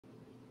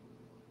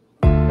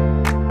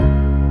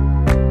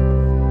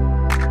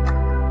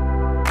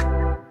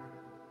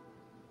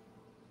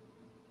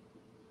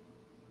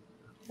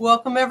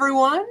Welcome,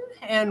 everyone,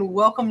 and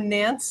welcome,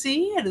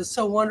 Nancy. It is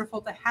so wonderful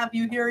to have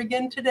you here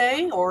again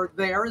today, or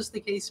there, as the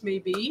case may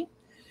be.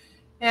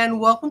 And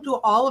welcome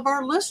to all of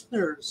our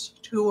listeners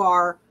to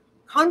our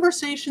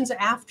conversations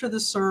after the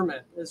sermon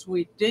as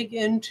we dig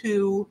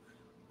into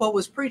what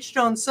was preached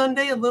on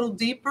Sunday a little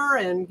deeper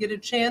and get a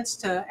chance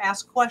to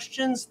ask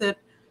questions that,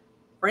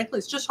 frankly,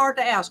 it's just hard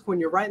to ask when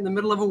you're right in the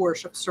middle of a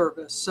worship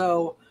service.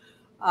 So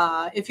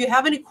if you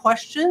have any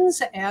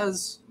questions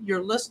as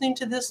you're listening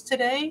to this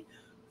today,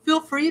 feel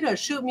free to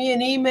shoot me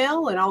an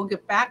email and I'll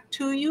get back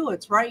to you.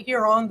 It's right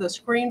here on the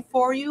screen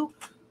for you.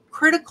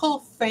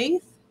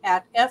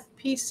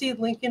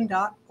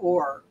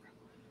 criticalfaith@fpclincoln.org.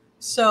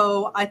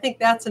 So I think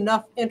that's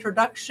enough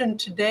introduction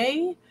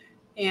today.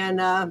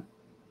 And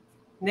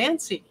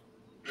Nancy.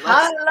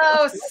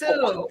 Hello,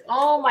 Sue.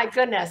 Oh my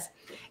goodness.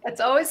 It's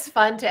always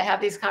fun to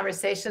have these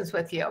conversations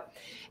with you.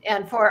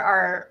 And for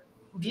our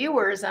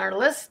viewers and our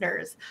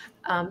listeners,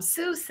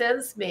 Sue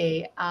sends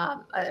me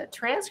a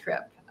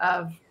transcript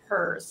of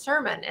her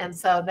sermon. And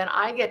so then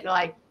I get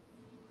to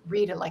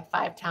read it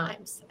 5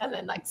 times and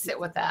then sit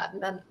with that.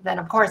 And then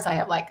of course I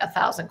have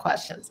 1,000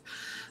 questions,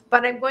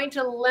 but I'm going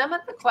to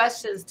limit the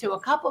questions to a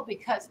couple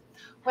because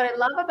what I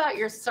love about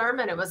your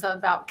sermon, it was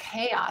about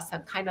chaos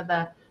and kind of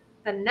the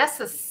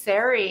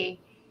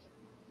necessary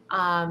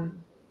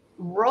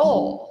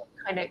role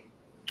kind of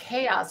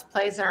chaos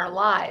plays in our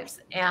lives.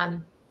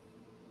 And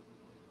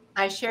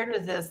I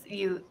shared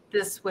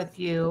this with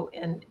you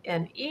in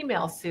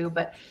email, Sue,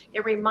 but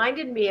it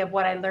reminded me of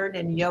what I learned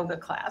in yoga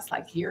class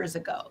years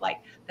ago.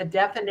 The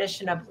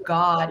definition of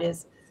God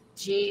is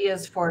G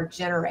is for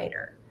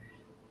generator,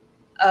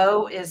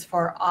 O is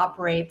for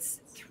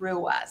operates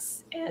through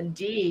us, and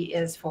D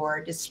is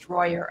for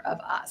destroyer of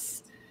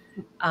us.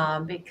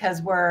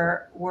 Because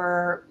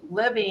we're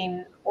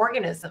living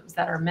organisms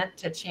that are meant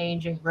to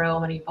change and grow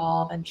and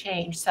evolve and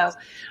change. So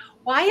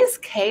why is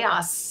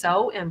chaos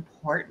so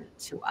important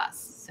to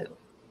us, Sue?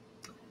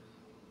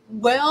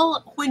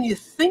 Well, when you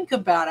think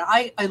about it,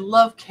 I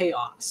love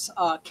chaos.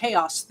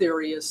 Chaos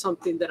theory is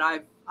something that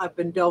I've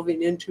been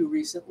delving into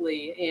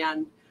recently,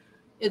 and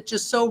it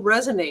just so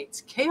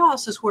resonates.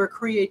 Chaos is where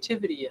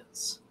creativity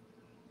is.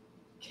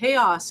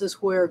 Chaos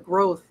is where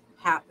growth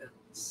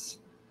happens.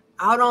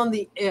 Out on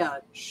the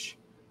edge.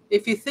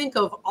 If you think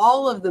of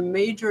all of the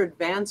major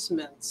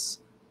advancements,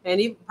 and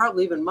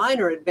probably even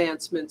minor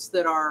advancements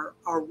that our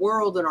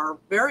world and our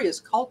various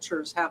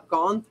cultures have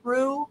gone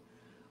through,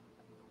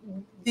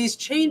 these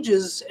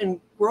changes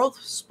and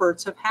growth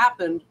spurts have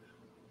happened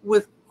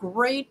with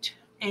great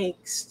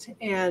angst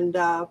and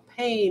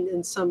pain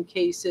in some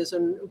cases,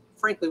 and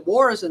frankly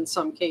wars in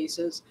some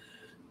cases,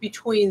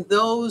 between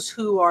those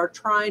who are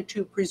trying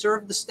to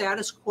preserve the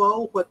status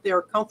quo, what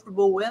they're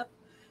comfortable with,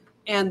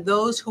 and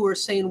those who are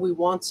saying we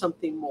want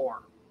something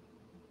more.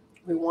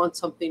 We want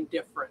something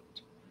different.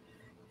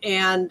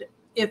 And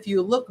if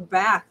you look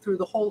back through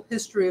the whole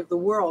history of the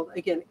world,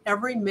 again,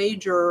 every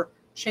major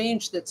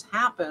change that's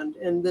happened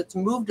and that's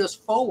moved us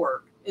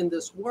forward in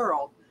this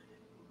world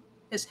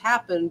has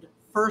happened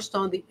first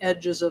on the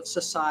edges of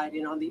society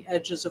and on the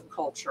edges of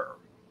culture.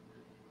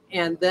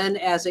 And then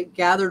as it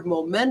gathered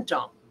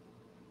momentum,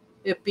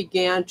 it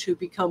began to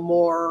become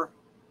more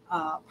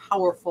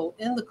powerful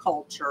in the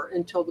culture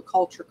until the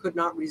culture could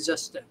not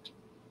resist it.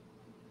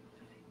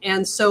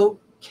 And so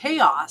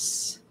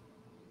chaos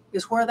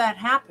is where that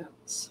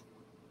happens.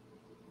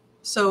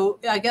 So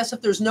I guess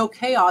if there's no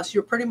chaos,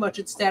 you're pretty much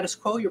at status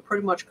quo, you're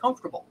pretty much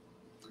comfortable.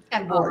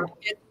 And bored.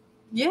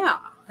 Yeah.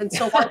 And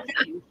so why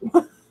change?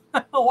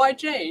 Why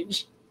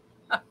change?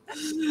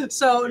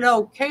 So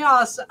no,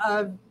 chaos,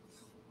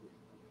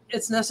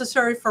 it's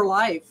necessary for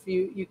life.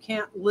 You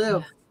can't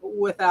live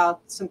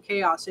without some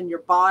chaos in your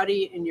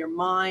body, in your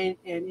mind,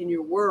 and in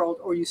your world,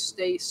 or you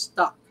stay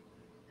stuck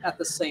at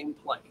the same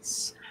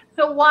place.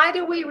 So why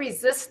do we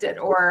resist it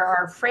or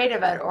are afraid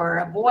of it or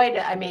avoid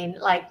it? I mean,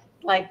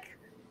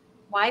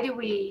 why do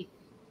we,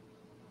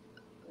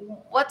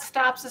 what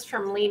stops us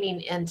from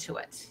leaning into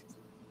it?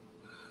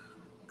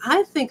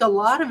 I think a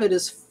lot of it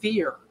is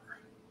fear,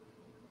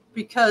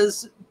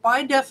 because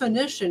by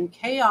definition,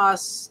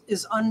 chaos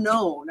is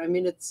unknown. I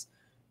mean, it's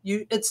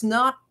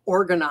not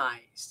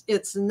organized.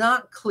 It's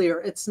not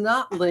clear. It's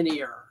not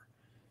linear.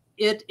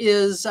 It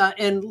is,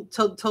 and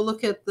to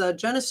look at the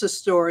Genesis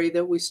story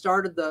that we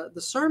started the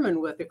sermon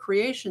with, the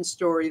creation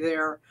story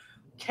there,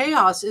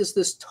 chaos is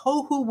this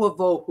tohu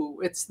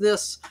wavohu. It's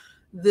this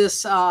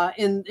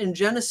in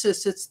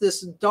Genesis, it's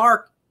this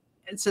dark,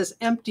 it says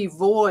empty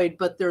void,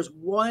 but there's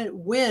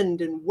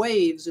wind and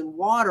waves and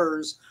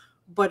waters,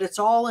 but it's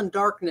all in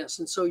darkness,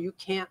 and so you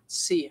can't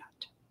see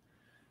it.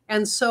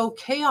 And so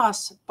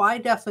chaos, by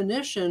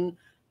definition,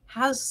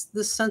 has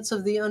the sense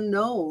of the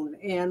unknown,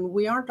 and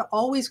we aren't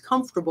always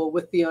comfortable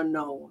with the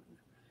unknown.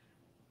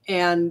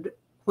 And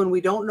when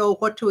we don't know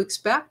what to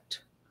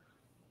expect,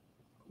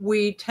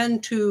 we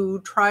tend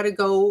to try to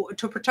go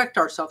to protect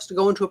ourselves, to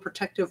go into a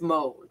protective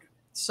mode.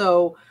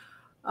 So,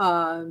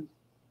 so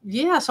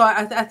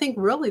I think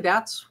really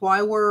that's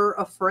why we're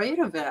afraid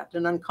of it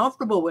and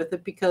uncomfortable with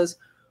it, because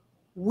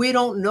we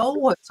don't know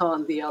what's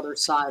on the other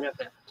side of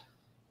it.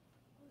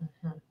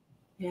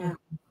 Yeah.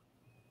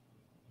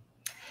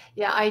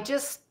 Yeah, I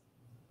just,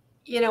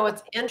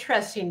 it's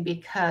interesting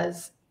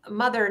because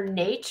Mother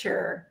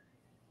Nature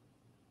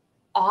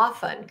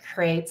often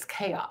creates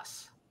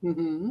chaos,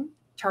 Hmm.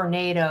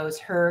 tornadoes,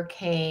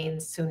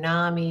 hurricanes,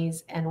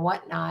 tsunamis, and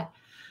whatnot.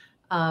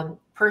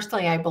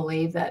 Personally, I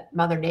believe that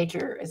Mother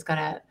Nature is going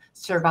to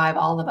survive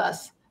all of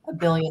us a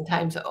billion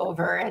times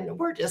over, and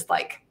we're just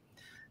like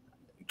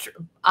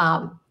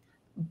um,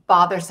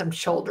 bothersome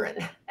children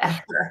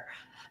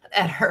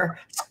at her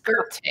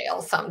skirt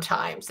tail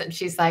sometimes, and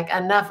she's like,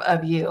 "Enough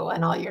of you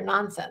and all your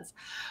nonsense."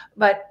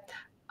 But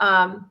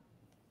um,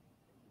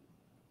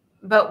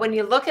 but when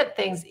you look at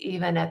things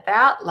even at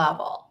that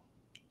level,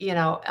 in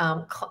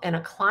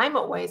a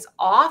climate ways,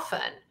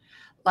 often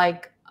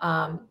like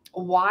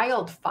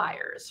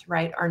wildfires,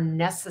 right, are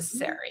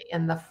necessary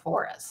in the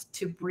forest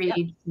to Yeah.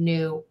 breed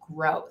new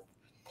growth.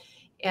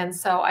 And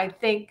so I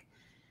think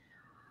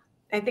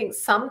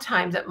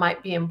sometimes it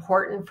might be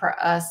important for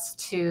us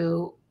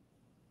to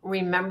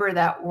remember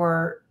that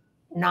we're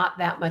not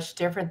that much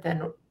different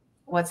than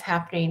what's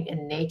happening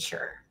in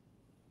nature,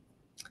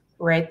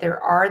 right? There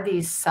are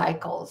these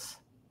cycles.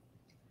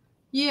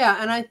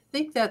 Yeah, and I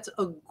think that's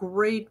a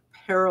great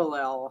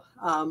parallel.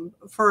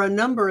 For a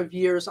number of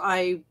years,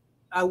 I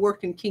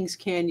worked in Kings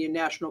Canyon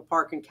National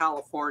Park in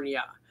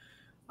California,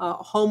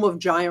 home of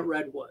giant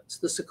redwoods,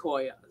 the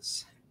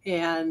sequoias,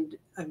 and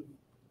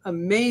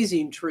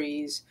amazing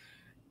trees.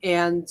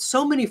 And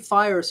so many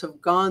fires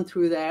have gone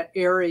through that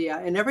area,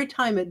 and every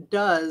time it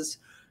does,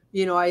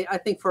 I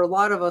think for a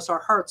lot of us, our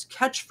hearts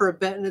catch for a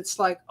bit, and it's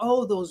like,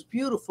 oh, those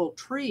beautiful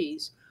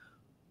trees.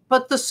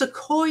 But the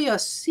sequoia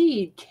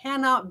seed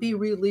cannot be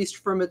released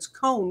from its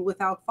cone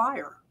without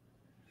fire.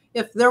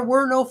 If there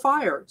were no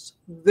fires,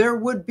 there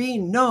would be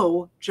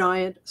no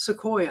giant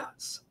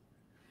sequoias.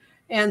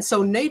 And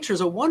so nature's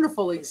a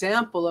wonderful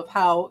example of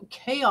how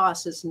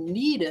chaos is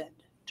needed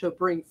to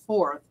bring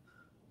forth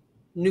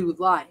new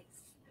life.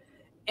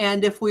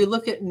 And if we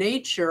look at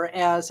nature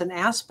as an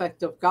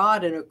aspect of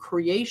God and a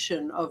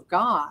creation of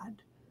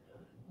God,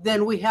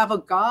 then we have a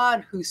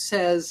God who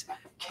says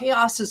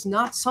chaos is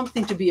not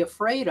something to be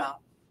afraid of.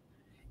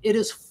 It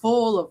is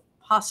full of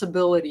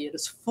possibility. It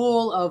is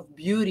full of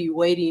beauty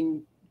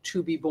waiting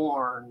to be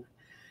born.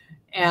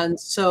 And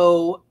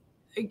so,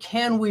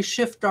 can we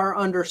shift our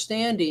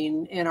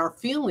understanding and our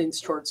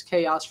feelings towards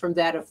chaos from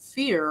that of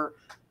fear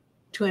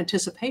to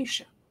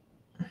anticipation?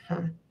 Mhm.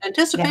 Yeah,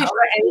 Anticipation.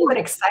 right, and even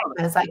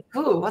excitement is like,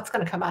 "Ooh, what's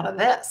gonna come out of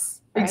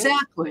this?" Right?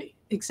 Exactly.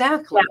 Yeah.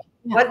 Exactly.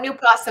 Yeah. What new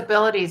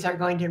possibilities are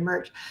going to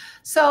emerge?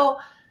 So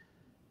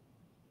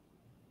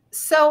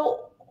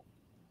so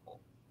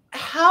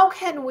how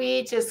can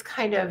we just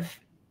kind of,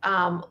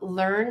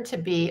 learn to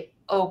be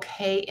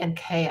okay in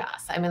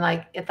chaos? I mean,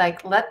 like, it's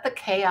like, let the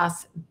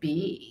chaos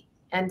be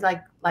and,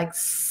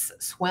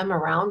 swim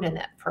around in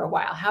it for a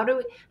while. How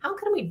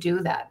can we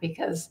do that?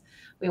 Because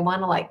we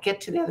wanna, like,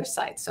 get to the other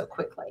side so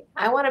quickly.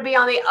 I wanna be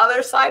on the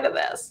other side of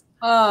this.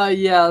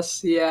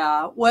 Yes.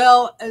 Yeah.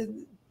 Well,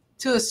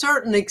 to a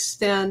certain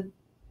extent,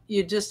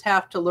 you just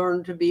have to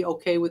learn to be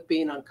okay with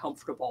being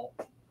uncomfortable,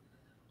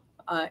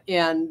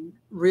 and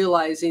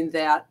realizing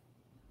that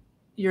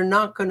you're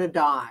not going to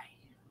die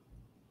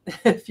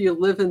if you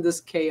live in this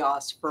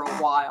chaos for a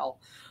while.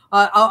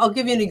 I'll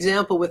give you an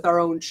example with our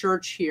own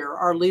church here.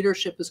 Our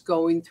leadership is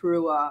going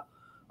through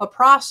a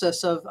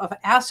process of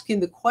asking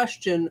the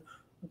question,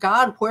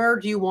 God, where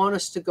do you want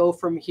us to go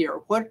from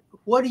here? Where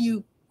are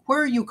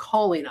you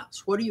calling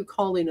us? What are you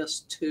calling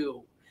us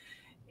to?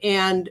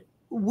 And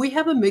we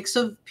have a mix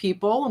of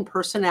people and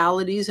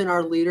personalities in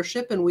our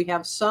leadership, and we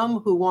have some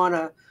who want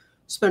to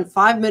spend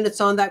 5 minutes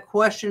on that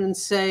question and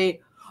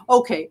say,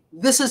 okay,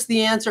 this is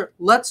the answer.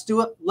 Let's do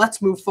it.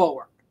 Let's move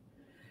forward.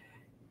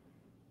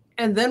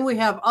 And then we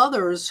have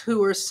others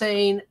who are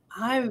saying,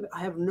 I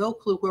have no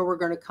clue where we're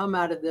going to come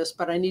out of this,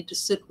 but I need to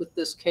sit with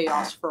this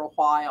chaos for a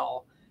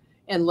while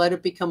and let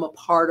it become a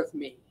part of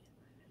me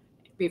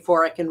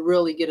before I can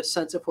really get a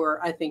sense of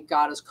where I think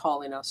God is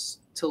calling us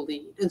to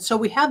lead. And so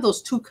we have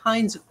those two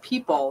kinds of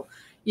people,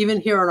 even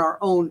here in our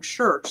own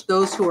church,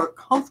 those who are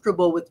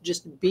comfortable with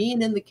just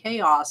being in the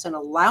chaos and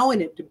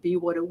allowing it to be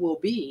what it will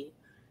be.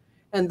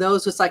 And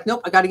those it's like,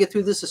 nope, I got to get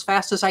through this as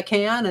fast as I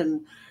can.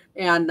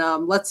 And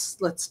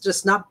let's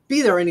just not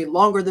be there any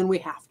longer than we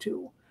have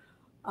to.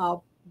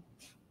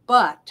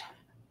 But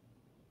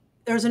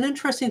there's an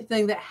interesting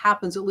thing that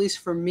happens, at least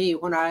for me,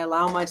 when I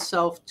allow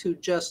myself to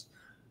just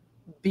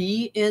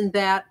be in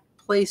that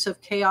place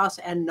of chaos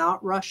and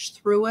not rush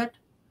through it.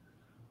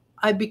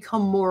 I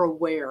become more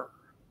aware.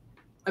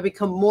 I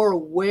become more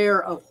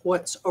aware of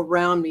what's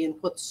around me and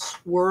what's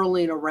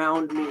swirling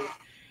around me.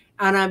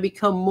 And I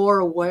become more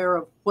aware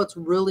of what's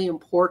really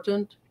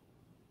important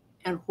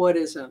and what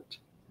isn't.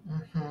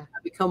 Mhm.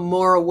 I become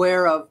more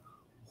aware of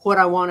what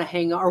I want to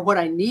hang on or what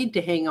I need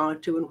to hang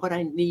on to and what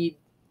I need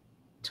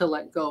to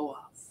let go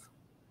of.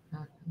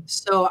 Mhm.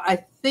 So I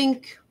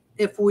think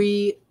if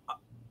we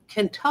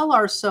can tell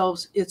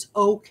ourselves it's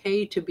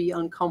okay to be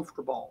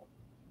uncomfortable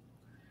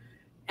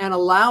and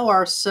allow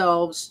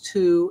ourselves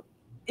to,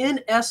 in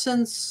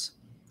essence,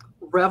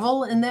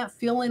 revel in that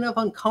feeling of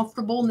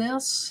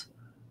uncomfortableness,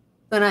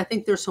 then I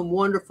think there's some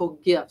wonderful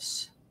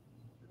gifts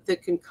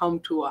that can come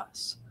to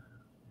us.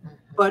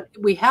 But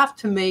we have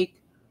to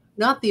make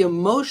not the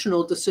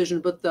emotional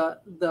decision, but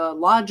the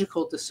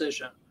logical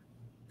decision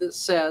that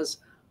says,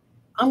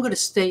 I'm going to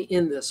stay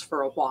in this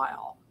for a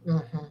while,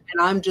 and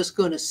I'm just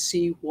going to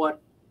see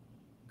what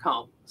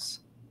comes.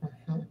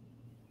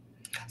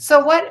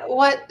 So but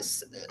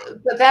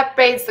that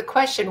begs the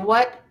question,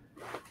 what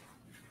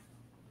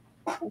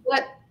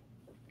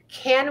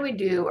can we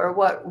do, or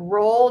what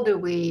role do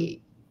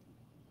we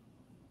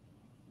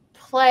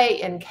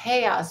play in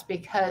chaos?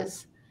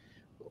 Because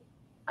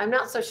I'm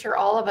not so sure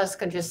all of us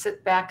can just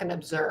sit back and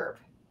observe.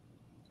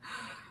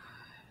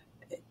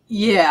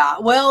 Yeah,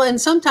 well, and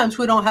sometimes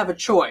we don't have a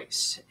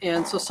choice.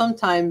 And so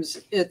sometimes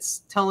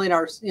it's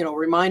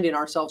reminding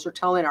ourselves or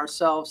telling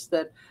ourselves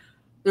that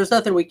there's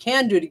nothing we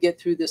can do to get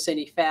through this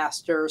any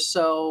faster.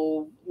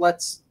 So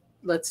let's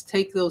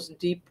take those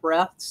deep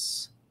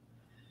breaths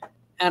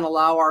and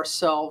allow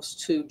ourselves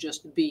to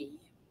just be.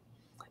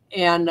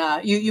 And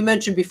you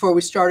mentioned before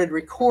we started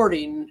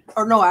recording,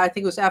 or no, I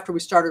think it was after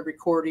we started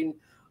recording,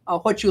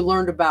 what you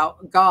learned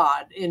about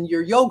God in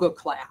your yoga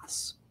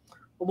class.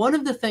 One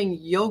of the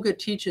things yoga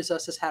teaches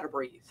us is how to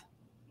breathe.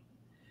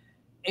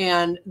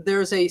 And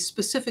there's a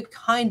specific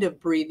kind of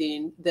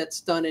breathing that's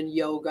done in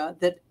yoga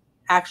that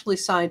actually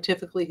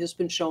scientifically has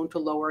been shown to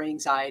lower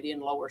anxiety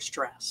and lower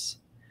stress.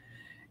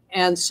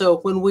 And so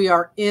when we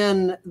are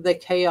in the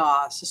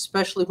chaos,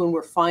 especially when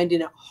we're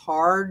finding it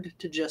hard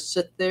to just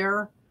sit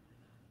there,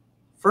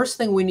 first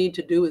thing we need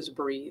to do is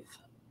breathe.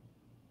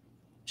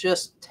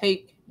 Just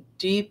take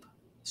deep,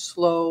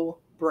 slow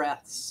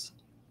breaths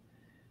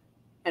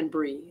and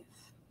breathe.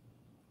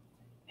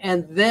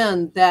 And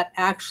then that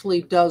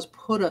actually does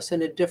put us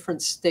in a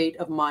different state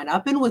of mind.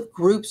 I've been with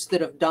groups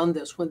that have done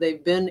this when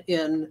they've been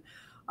in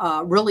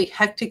really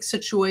hectic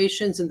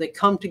situations, and they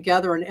come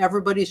together and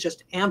everybody's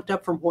just amped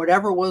up from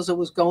whatever it was that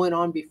was going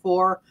on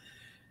before.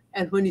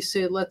 And when you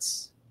say,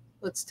 let's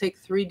take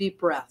 3 deep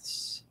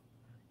breaths,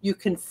 you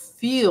can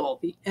feel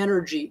the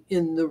energy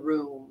in the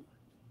room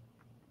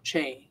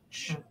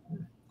change.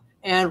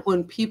 And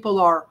when people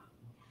are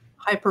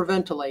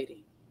hyperventilating,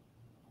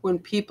 when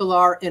people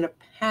are in a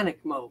panic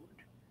mode,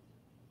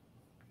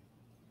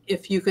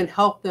 if you can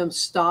help them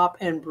stop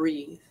and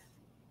breathe,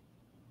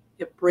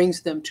 it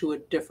brings them to a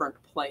different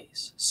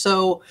place.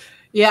 So,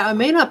 yeah, it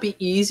may not be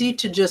easy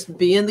to just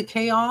be in the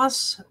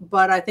chaos,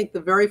 but I think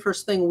the very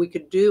first thing we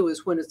could do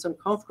is, when it's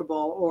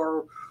uncomfortable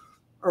or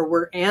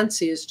we're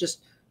antsy, is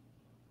just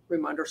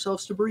remind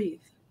ourselves to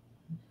breathe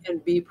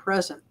and be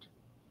present.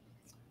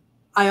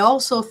 I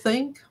also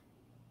think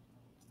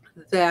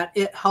that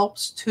it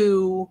helps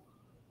to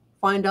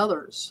find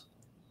others.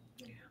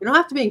 You don't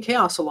have to be in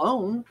chaos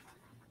alone.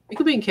 You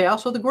could be in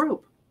chaos with a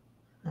group.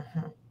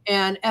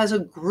 And as a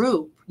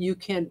group, you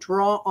can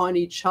draw on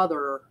each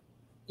other.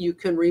 You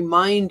can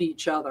remind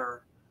each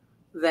other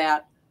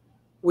that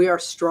we are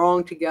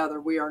strong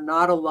together. We are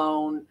not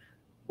alone.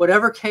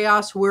 Whatever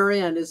chaos we're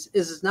in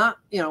is not,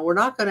 we're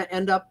not going to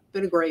end up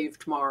in a grave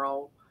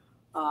tomorrow.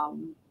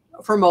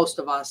 For most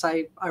of us,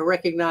 I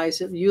recognize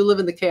that you live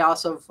in the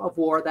chaos of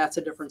war. That's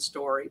a different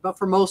story. But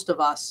for most of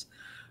us,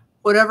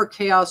 whatever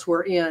chaos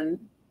we're in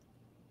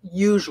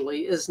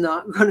usually is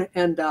not going to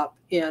end up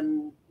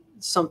in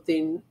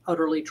something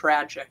utterly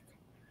tragic.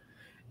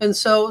 And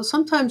so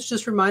sometimes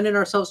just reminding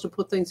ourselves to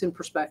put things in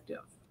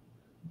perspective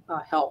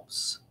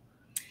helps.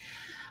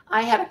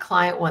 I had a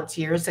client once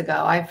years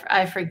ago.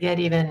 I forget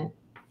even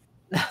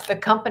the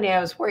company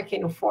I was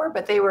working for,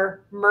 but they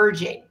were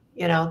merging.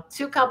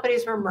 2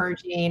 companies were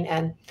merging,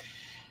 and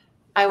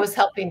I was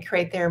helping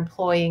create their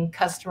employee and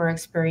customer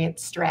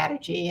experience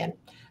strategy. And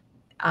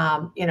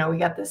we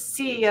got the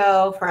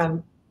CEO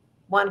from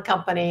one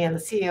company and the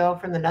CEO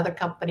from another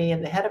company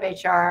and the head of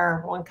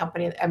HR one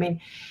company. I mean,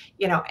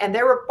 and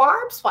there were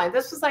barbs flying.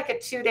 This was like a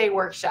 2-day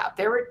workshop.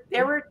 There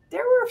were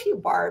a few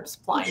barbs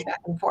flying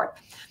back and forth.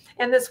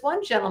 And this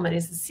one gentleman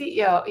is the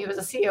CEO. He was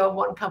a CEO of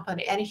one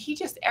company, and he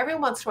just, every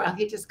once in a while,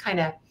 he just kind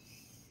of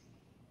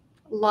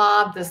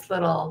lobbed this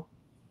little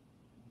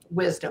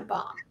wisdom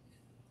bomb.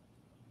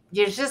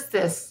 There's just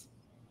this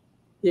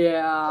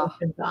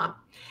wisdom bomb.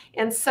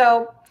 And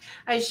so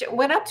I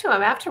went up to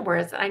him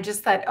afterwards, and I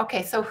just thought,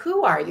 okay, so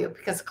who are you?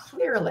 Because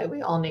clearly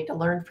we all need to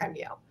learn from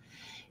you.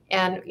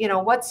 And,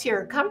 what's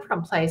your come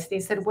from place? And he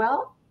said,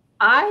 well,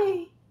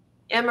 I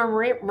am a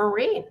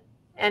Marine.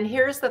 And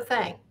here's the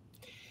thing.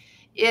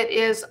 It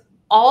is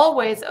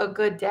always a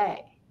good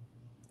day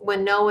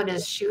when no one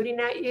is shooting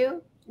at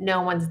you,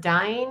 no one's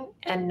dying,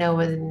 and no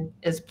one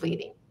is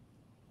bleeding.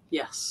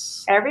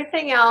 Yes.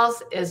 Everything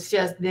else is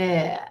just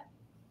there.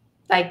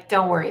 Like,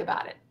 don't worry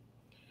about it.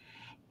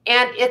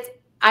 And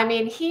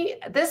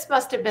this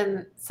must have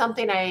been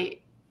something I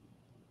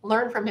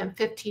learned from him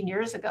 15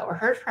 years ago or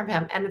heard from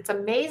him. And it's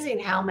amazing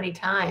how many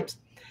times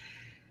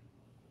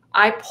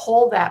I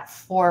pull that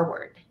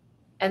forward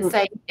and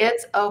say,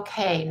 it's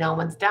okay. No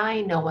one's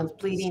dying. No one's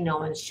bleeding. No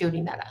one's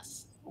shooting at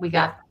us. We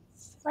got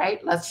this, right?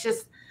 Let's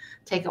just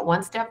take it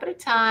one step at a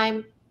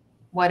time.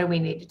 What do we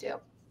need to do?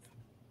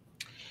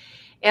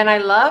 And I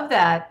love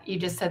that you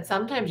just said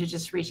sometimes you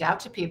just reach out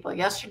to people.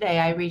 Yesterday,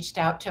 I reached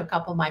out to a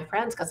couple of my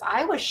friends because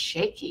I was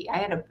shaky. I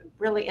had a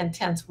really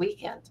intense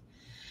weekend.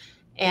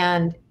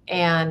 And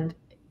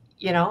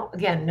you know,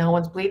 again, no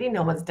one's bleeding,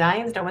 no one's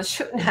dying, no one's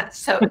shooting at.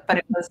 So, but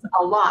it was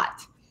a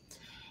lot.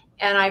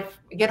 And I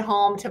get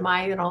home to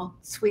my, you know,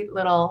 sweet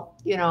little,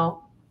 you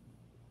know,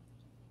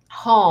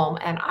 home,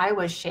 and I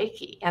was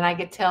shaky. And I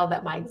could tell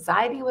that my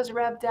anxiety was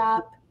revved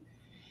up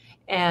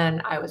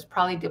and I was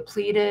probably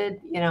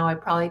depleted. You know, I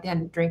probably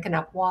didn't drink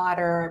enough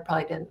water. I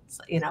probably didn't,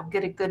 you know,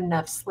 get a good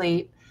enough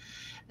sleep.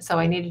 So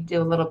I needed to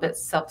do a little bit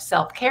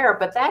self-care,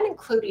 but that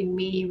included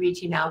me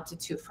reaching out to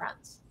 2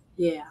 friends.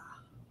 Yeah.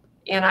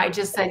 And I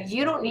just said,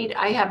 you don't need,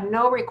 I have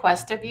no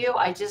request of you.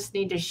 I just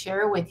need to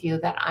share with you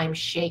that I'm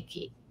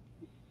shaky.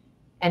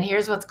 And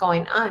here's what's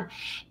going on.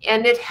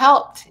 And it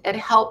helped. It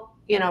helped,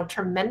 you know,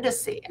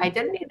 tremendously. I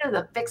didn't need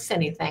to fix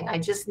anything. I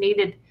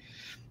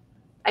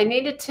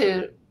needed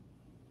to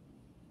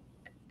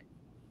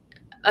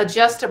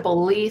adjust a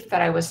belief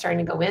that I was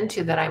starting to go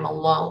into that I'm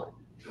alone.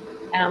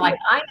 And I'm like,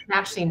 I am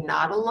actually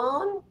not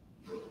alone,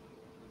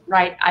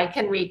 right? I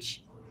can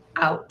reach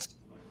out.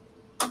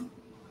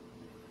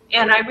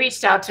 And I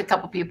reached out to a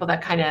couple people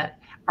that kind of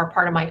are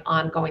part of my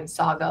ongoing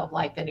saga of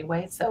life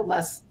anyway. So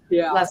less,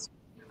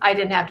 I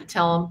didn't have to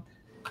tell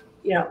them,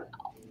 you know,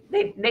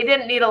 they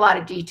didn't need a lot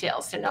of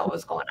details to know what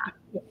was going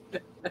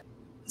on.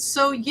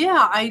 So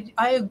yeah,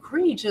 I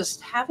agree.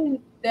 Just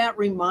having that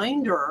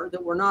reminder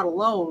that we're not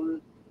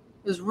alone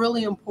is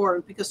really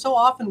important, because so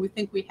often we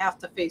think we have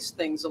to face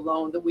things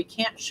alone, that we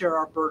can't share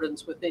our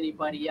burdens with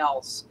anybody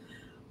else.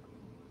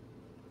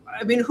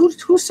 I mean,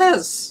 who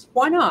says,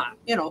 why not?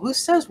 You know, who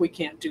says we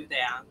can't do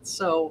that?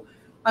 So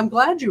I'm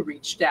glad you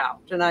reached out.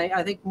 And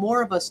I think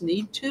more of us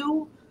need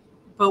to,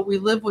 but we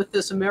live with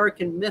this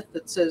American myth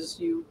that says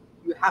you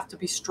have to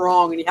be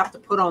strong and you have to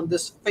put on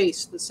this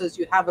face that says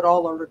you have it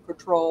all under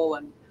control.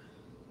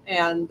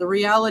 And the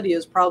reality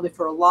is, probably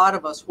for a lot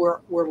of us,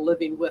 we're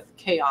living with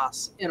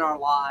chaos in our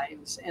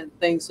lives and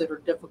things that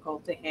are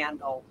difficult to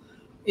handle.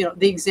 You know,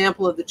 the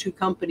example of the 2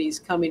 companies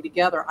coming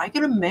together, I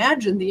can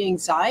imagine the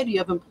anxiety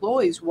of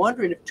employees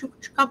wondering, if two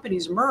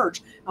companies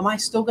merge, am I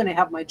still going to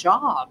have my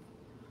job?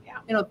 Yeah.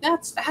 You know,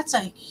 that's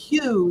a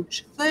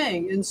huge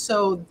thing. And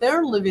so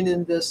they're living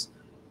in this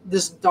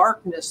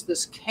darkness,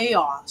 this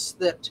chaos,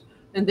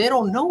 and they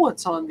don't know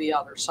what's on the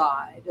other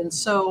side. And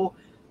so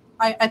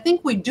I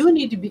think we do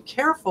need to be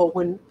careful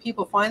when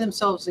people find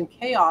themselves in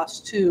chaos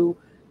to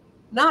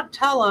not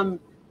tell them,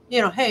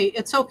 you know, hey,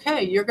 it's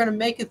okay. You're going to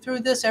make it through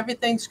this.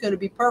 Everything's going to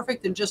be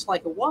perfect and just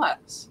like it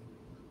was.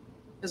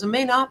 Because it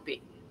may not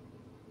be.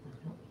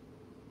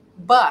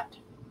 But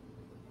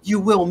you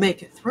will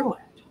make it through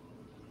it.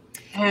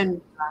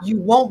 And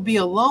you won't be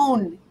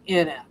alone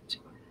in it.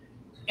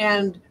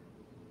 And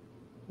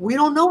we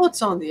don't know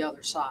what's on the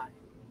other side,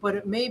 but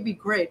it may be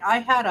great. I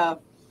had a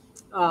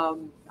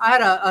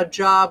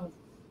job,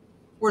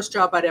 worst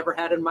job I'd ever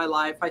had in my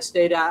life.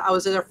 I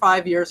was there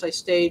 5 years. I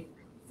stayed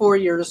 4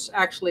 years.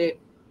 Actually,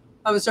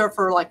 I was there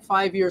for like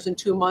 5 years and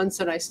 2 months,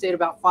 and I stayed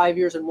about 5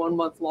 years and 1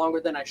 month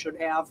longer than I should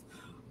have.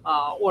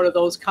 One of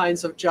those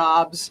kinds of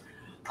jobs.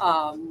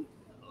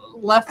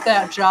 Left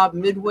that job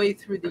midway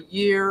through the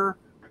year,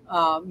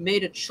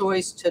 made a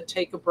choice to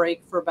take a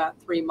break for about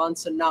 3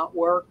 months and not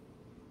work.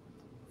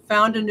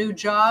 Found a new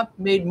job,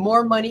 made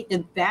more money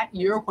in that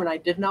year when I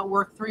did not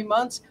work 3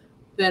 months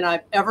than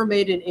I've ever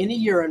made in any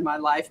year in my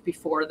life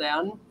before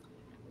then.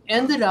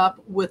 Ended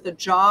up with a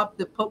job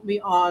that put me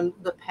on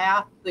the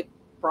path that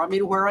brought me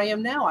to where I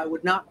am now. I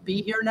would not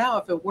be here now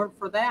if it weren't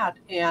for that.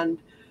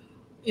 And,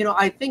 you know,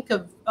 I think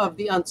of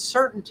the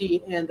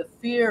uncertainty and the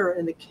fear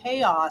and the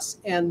chaos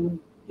and,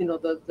 you know,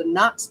 the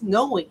not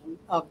knowing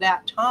of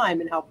that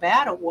time and how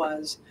bad it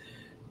was.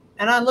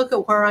 And I look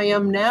at where I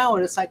am now,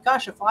 and it's like,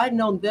 gosh, if I'd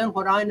known then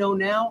what I know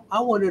now,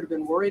 I wouldn't have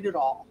been worried at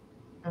all.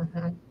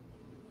 Mm-hmm.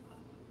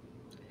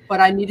 But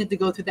I needed to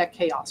go through that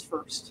chaos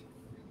first.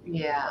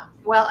 Yeah.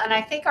 Well, and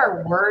I think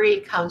our worry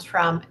comes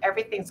from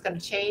everything's going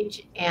to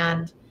change.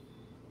 And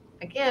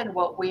again,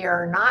 what we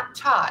are not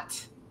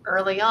taught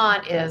early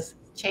on is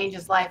change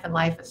is life and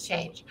life is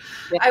change.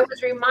 Yeah. I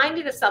was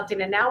reminded of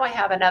something, and now I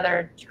have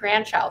another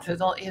grandchild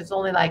who's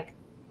only like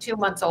 2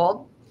 months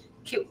old.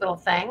 Cute little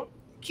thing.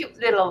 Cute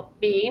little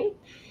bean.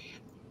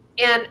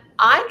 And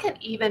I can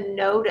even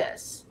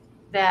notice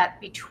that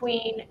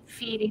between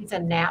feedings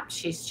and naps,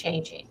 she's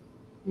changing.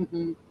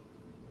 Mm-hmm.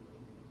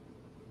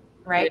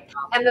 Right.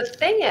 Yeah. And the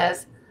thing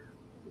is,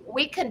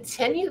 we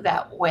continue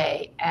that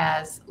way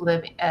as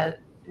living,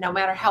 no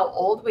matter how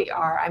old we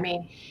are. I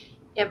mean,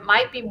 it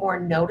might be more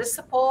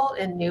noticeable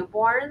in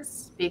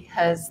newborns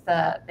because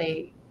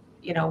they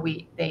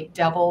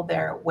double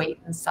their weight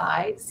and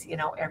size, you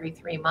know, every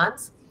 3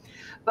 months.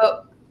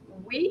 But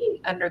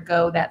we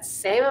undergo that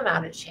same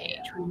amount of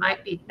change. We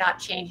might be not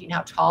changing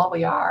how tall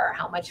we are,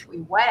 how much we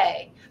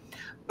weigh,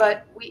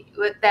 but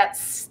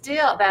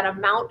that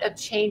amount of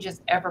change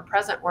is ever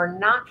present. We're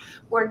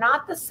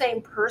not the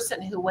same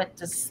person who went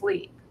to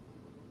sleep.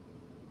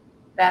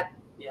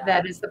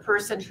 that is the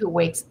person who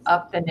wakes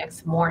up the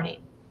next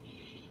morning.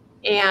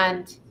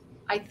 And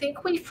I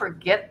think we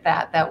forget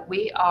that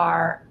we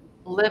are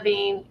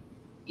living,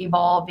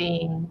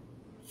 evolving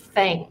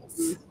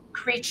things,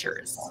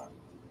 creatures,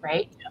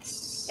 right?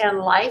 Yes. And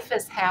life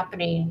is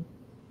happening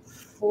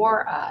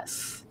for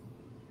us,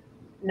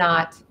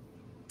 not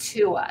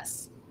to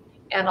us.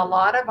 And a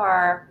lot of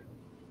our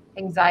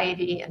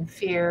anxiety and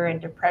fear and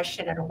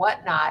depression and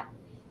whatnot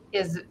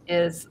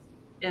is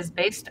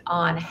based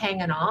on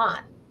hanging on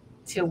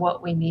to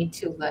what we need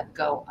to let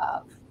go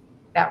of,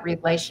 that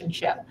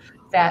relationship,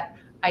 that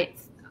I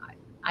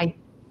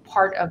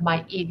part of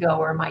my ego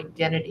or my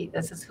identity.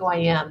 This is who I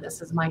am.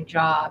 This is my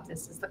job.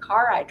 This is the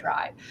car I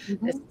drive.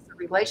 Mm-hmm. This is the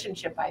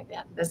relationship I'm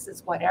in. This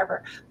is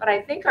whatever. But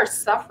I think our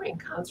suffering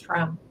comes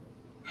from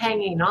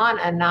hanging on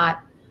and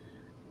not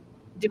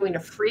doing a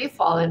free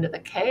fall into the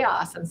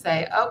chaos and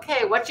say,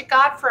 okay, what you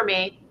got for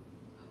me?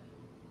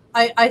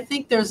 I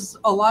think there's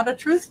a lot of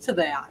truth to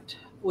that.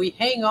 We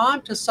hang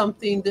on to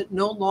something that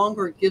no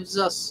longer gives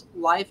us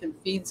life and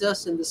feeds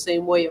us in the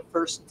same way it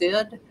first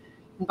did.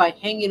 And by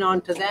hanging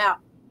on to that,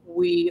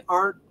 we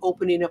aren't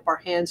opening up our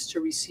hands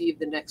to receive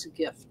the next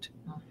gift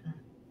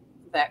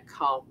that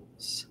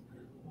comes.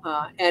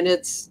 And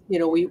it's,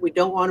 we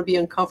don't want to be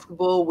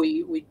uncomfortable.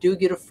 We do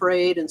get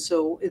afraid. And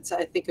so it's,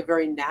 I think, a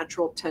very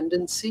natural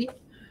tendency,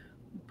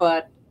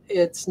 but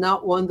it's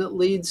not one that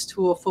leads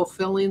to a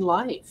fulfilling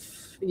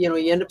life. You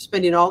end up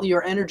spending all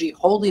your energy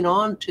holding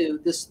on to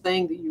this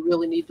thing that you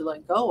really need to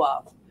let go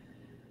of.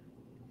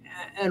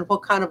 And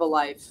what kind of a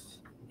life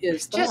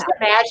is that? Just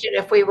imagine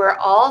if we were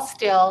all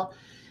still,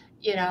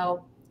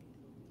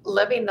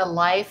 living the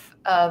life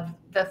of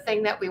the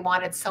thing that we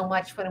wanted so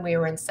much when we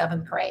were in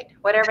 7th grade,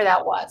 whatever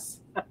that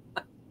was.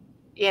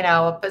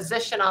 A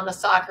position on the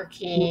soccer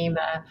team,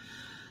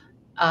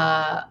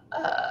 a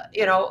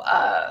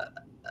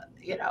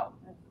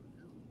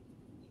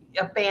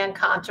band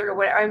concert or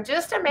whatever. I mean,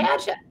 just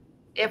imagine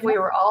if we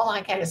were all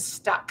kind of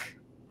stuck.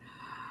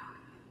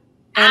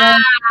 And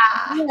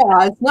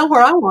yeah, it's not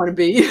where I want to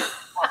be.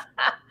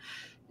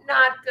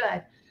 Not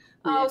good.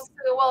 Oh,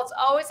 Sue, well, it's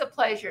always a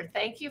pleasure.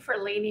 Thank you for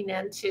leaning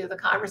into the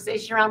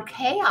conversation around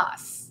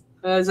chaos.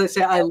 As I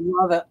say, I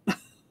love it.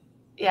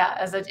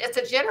 Yeah, it's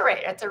a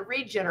generator. It's a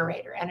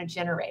regenerator and a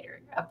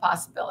generator of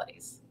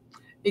possibilities.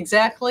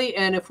 Exactly.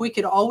 And if we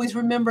could always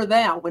remember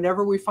that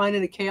whenever we find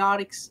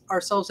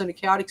ourselves in a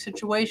chaotic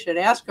situation, and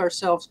ask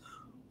ourselves,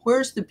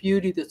 where's the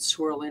beauty that's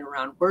swirling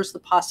around? Where's the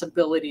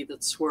possibility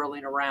that's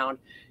swirling around?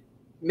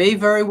 May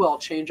very well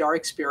change our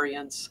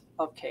experience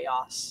of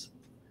chaos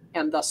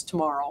and thus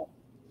tomorrow.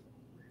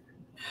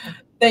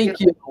 Thank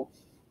you.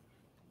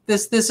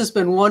 This has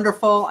been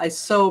wonderful. I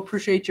so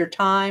appreciate your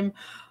time.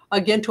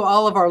 Again, to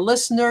all of our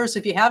listeners,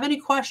 if you have any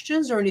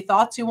questions or any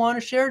thoughts you want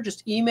to share,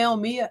 just email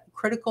me at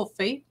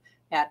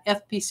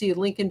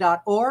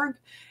criticalfaith@fpclincoln.org.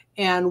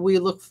 And we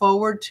look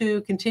forward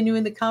to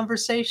continuing the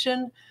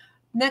conversation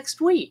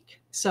next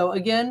week. So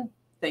again,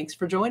 thanks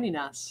for joining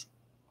us.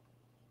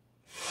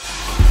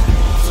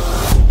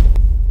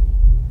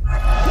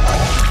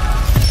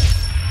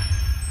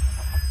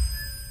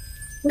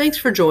 Thanks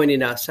for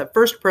joining us at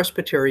First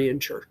Presbyterian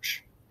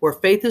Church, where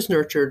faith is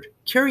nurtured,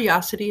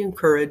 curiosity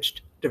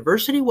encouraged,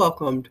 diversity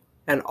welcomed,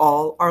 and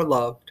all are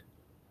loved.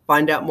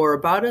 Find out more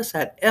about us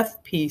at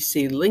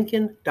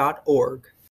fpclincoln.org.